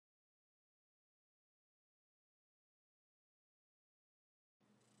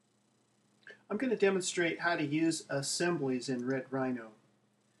I'm going to demonstrate how to use assemblies in Red Rhino.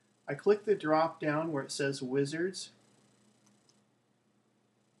 I click the drop down where it says Wizards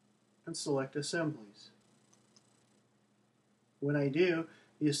and select Assemblies. When I do,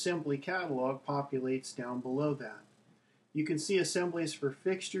 the assembly catalog populates down below that. You can see assemblies for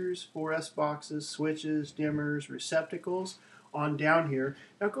fixtures, 4S boxes, switches, dimmers, receptacles on down here.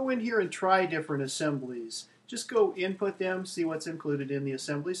 Now go in here and try different assemblies. Just go input them, see what's included in the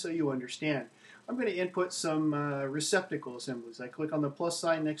assembly so you understand. I'm going to input some receptacle assemblies. I click on the plus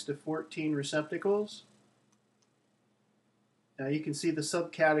sign next to 14 receptacles. Now you can see the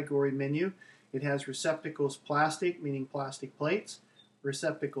subcategory menu. It has receptacles plastic, meaning plastic plates.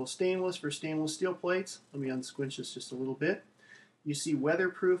 Receptacle stainless for stainless steel plates. Let me unsquinch this just a little bit. You see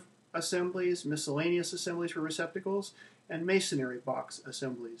weatherproof assemblies, miscellaneous assemblies for receptacles, and masonry box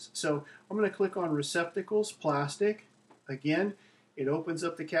assemblies. So I'm going to click on receptacles plastic. Again, it opens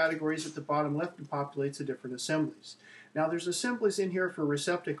up the categories at the bottom left and populates the different assemblies. Now there's assemblies in here for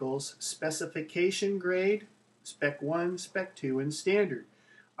receptacles, specification grade, spec 1, spec 2, and standard.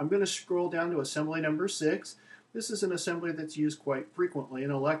 I'm going to scroll down to assembly number 6. This is an assembly that's used quite frequently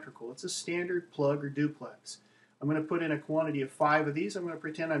in electrical. It's a standard plug or duplex. I'm going to put in a quantity of 5 of these. I'm going to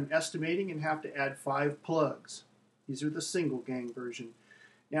pretend I'm estimating and have to add 5 plugs. These are the single gang version.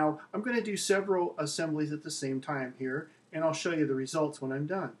 Now I'm going to do several assemblies at the same time here, and I'll show you the results when I'm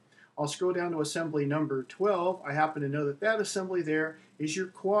done. I'll scroll down to assembly number 12. I happen to know that that assembly there is your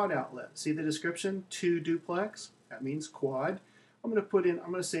quad outlet. See the description? 2 duplex. That means quad. I'm going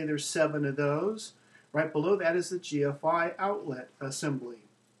to say there's 7 of those. Right below that is the GFI outlet assembly.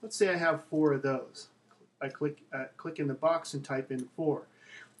 Let's say I have 4 of those. I click in the box and type in 4.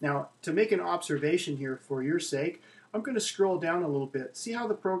 Now, to make an observation here for your sake, I'm going to scroll down a little bit. See how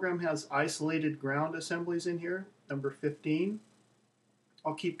the program has isolated ground assemblies in here? Number 15.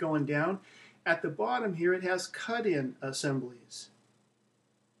 I'll keep going down. At the bottom here, it has cut-in assemblies.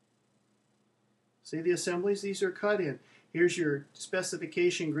 See the assemblies? These are cut-in. Here's your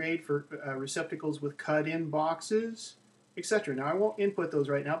specification grade for receptacles with cut-in boxes, etc. Now I won't input those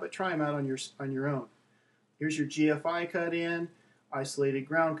right now, but try them out on your own. Here's your GFI cut-in, isolated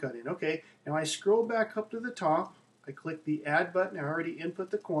ground cut-in. Okay, now I scroll back up to the top. I click the Add button. I already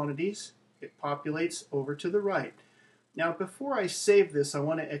input the quantities. It populates over to the right. Now before I save this, I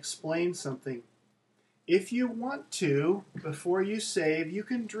want to explain something. If you want to, before you save, you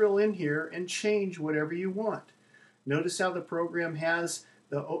can drill in here and change whatever you want. Notice how the program has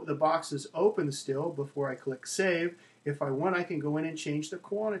the boxes open still before I click Save. If I want, I can go in and change the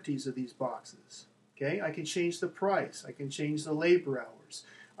quantities of these boxes. Okay, I can change the price. I can change the labor hours.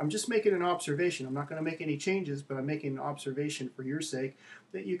 I'm just making an observation. I'm not going to make any changes, but I'm making an observation for your sake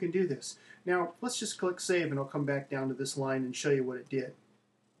that you can do this. Now, let's just click Save, and I'll come back down to this line and show you what it did.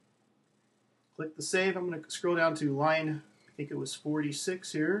 Click the Save. I'm going to scroll down to line, I think it was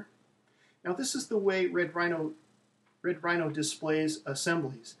 46 here. Now, this is the way Red Rhino displays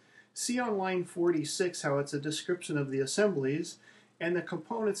assemblies. See on line 46 how it's a description of the assemblies, and the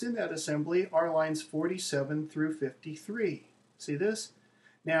components in that assembly are lines 47 through 53. See this?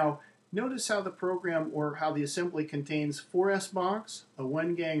 Now, notice how the program or how the assembly contains 4S box, a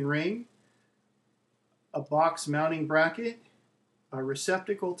 1-gang ring, a box mounting bracket, a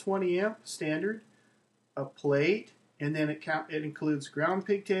receptacle 20 amp standard, a plate, and then it includes ground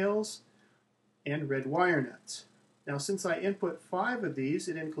pigtails and red wire nuts. Now since I input 5 of these,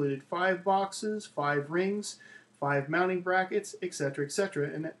 it included 5 boxes, 5 rings, 5 mounting brackets, etc., etc.,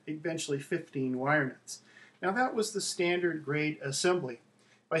 and eventually 15 wire nuts. Now that was the standard grade assembly.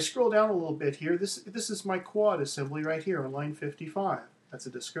 If I scroll down a little bit here, this is my quad assembly right here on line 55. That's a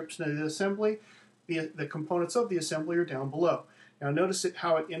description of the assembly. The components of the assembly are down below. Now notice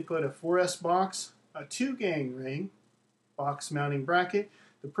how it input a 4S box, a 2-gang ring, box mounting bracket.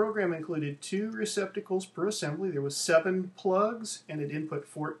 The program included 2 receptacles per assembly. There was 7 plugs, and it input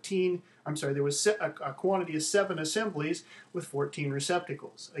 14. There was a quantity of 7 assemblies with 14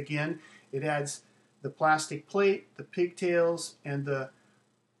 receptacles. Again, it adds the plastic plate, the pigtails, and the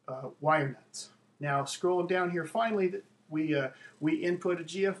wire nuts. Now, scrolling down here, finally, we input a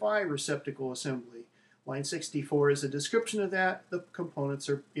GFI receptacle assembly. Line 64 is a description of that. The components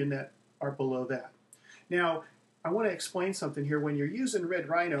are below that. Now, I want to explain something here. When you're using Red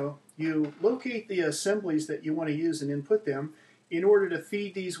Rhino, you locate the assemblies that you want to use and input them. In order to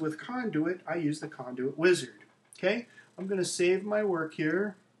feed these with Conduit, I use the Conduit Wizard. Okay, I'm going to save my work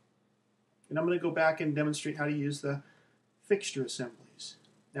here, and I'm going to go back and demonstrate how to use the Fixture Assemblies.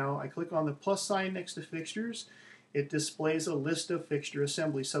 Now I click on the plus sign next to Fixtures. It displays a list of Fixture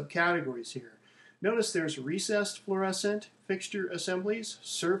Assembly subcategories here. Notice there's recessed fluorescent, Fixture Assemblies,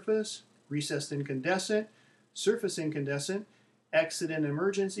 surface, recessed incandescent, surface incandescent, exit and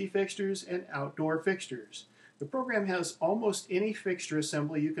emergency fixtures, and outdoor fixtures. The program has almost any fixture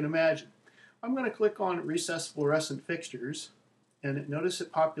assembly you can imagine. I'm going to click on recessed fluorescent fixtures, and notice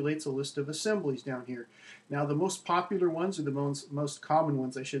it populates a list of assemblies down here. Now the most popular ones, or the most common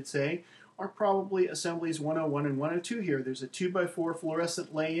ones I should say, are probably assemblies 101 and 102 here. There's a 2x4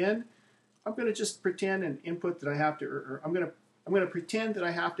 fluorescent lay-in. I'm going to just pretend and input that I have to, or I'm going to pretend that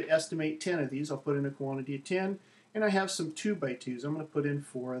I have to estimate 10 of these. I'll put in a quantity of 10, and I have some 2x2s. I'm going to put in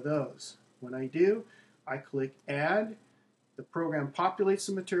 4 of those. When I do, I click Add. The program populates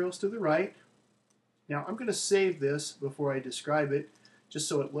the materials to the right. Now I'm going to save this before I describe it, just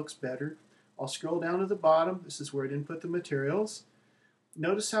so it looks better. I'll scroll down to the bottom. This is where it input the materials.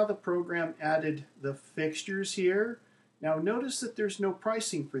 Notice how the program added the fixtures here. Now notice that there's no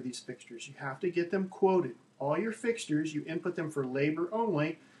pricing for these fixtures. You have to get them quoted. All your fixtures, you input them for labor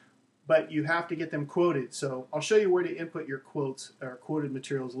only, but you have to get them quoted. So I'll show you where to input your quotes or quoted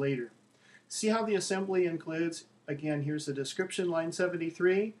materials later. See how the assembly includes, again, here's the description, line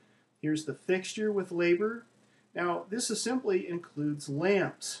 73. Here's the fixture with labor. Now this assembly includes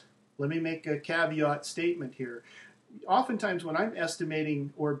lamps. Let me make a caveat statement here. Oftentimes when I'm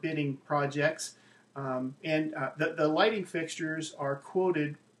estimating or bidding projects, the lighting fixtures are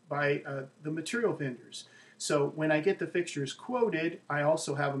quoted by the material vendors. So when I get the fixtures quoted, I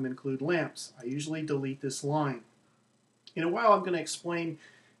also have them include lamps. I usually delete this line. In a while I'm going to explain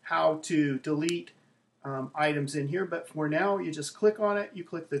how to delete items in here, but for now you just click on it, you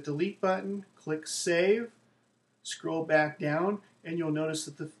click the delete button, click save, scroll back down, and you'll notice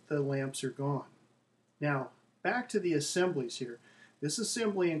that the lamps are gone. Now back to the assemblies here. This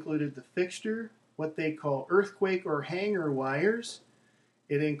assembly included the fixture, what they call earthquake or hanger wires.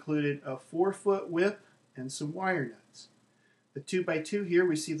 It included a 4-foot whip and some wire nuts. The 2x2 here,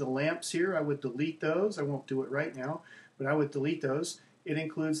 we see the lamps here. I would delete those. I won't do it right now, but I would delete those. It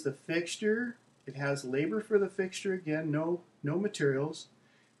includes the fixture. It has labor for the fixture. Again, no materials.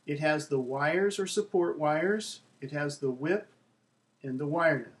 It has the wires or support wires. It has the whip and the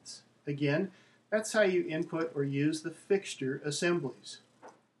wire nuts. Again, that's how you input or use the fixture assemblies.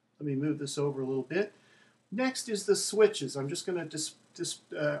 Let me move this over a little bit. Next is the switches. I'm just going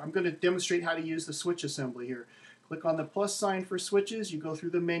to demonstrate how to use the switch assembly here. Click on the plus sign for switches. You go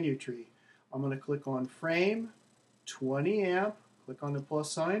through the menu tree. I'm going to click on frame, 20 amp. Click on the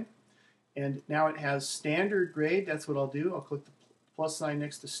plus sign. And now it has standard grade. That's what I'll do. I'll click the plus sign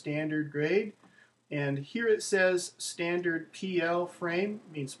next to standard grade. And here it says standard PL frame,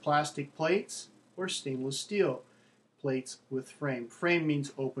 means plastic plates, or stainless steel plates with frame. Frame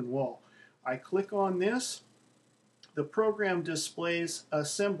means open wall. I click on this. The program displays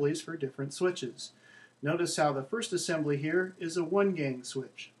assemblies for different switches. Notice how the first assembly here is a 1-gang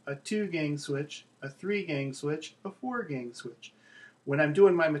switch, a 2-gang switch, a 3-gang switch, a 4-gang switch. When I'm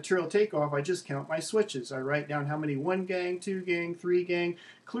doing my material takeoff, I just count my switches. I write down how many 1-gang, 2-gang, 3-gang,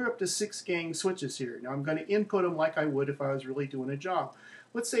 clear up to 6-gang switches here. Now I'm going to input them like I would if I was really doing a job.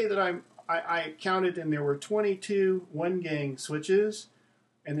 Let's say that I counted and there were 22 1-gang switches,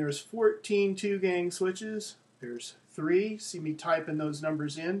 and there's 14 2-gang switches. There's 3, see me typing those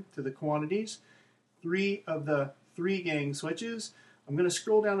numbers in to the quantities. 3 of the 3-gang switches. I'm going to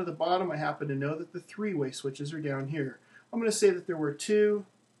scroll down to the bottom. I happen to know that the 3-way switches are down here. I'm going to say that there were 2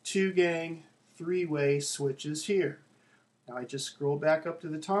 2-gang 3-way switches here. Now I just scroll back up to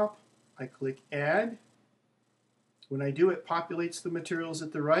the top. I click Add. When I do, it populates the materials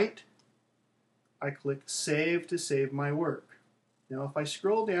at the right. I click Save to save my work. Now if I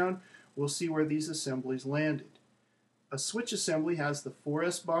scroll down, we'll see where these assemblies landed. A switch assembly has the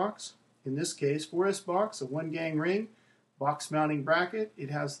 4S box. In this case, 4S box, a 1-gang ring, box mounting bracket. It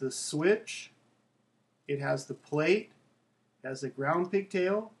has the switch. It has the plate. It has a ground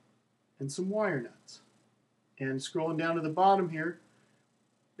pigtail and some wire nuts. And scrolling down to the bottom here,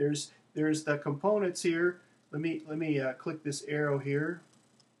 there's the components here. Let me click this arrow here.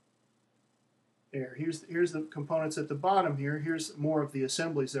 There. Here's the components at the bottom here. Here's more of the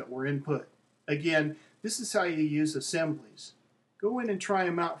assemblies that were input. Again, this is how you use assemblies. Go in and try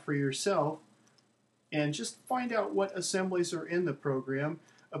them out for yourself and just find out what assemblies are in the program.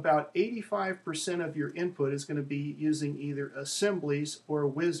 About 85% of your input is going to be using either assemblies or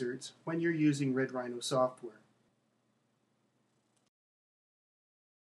wizards when you're using Red Rhino software.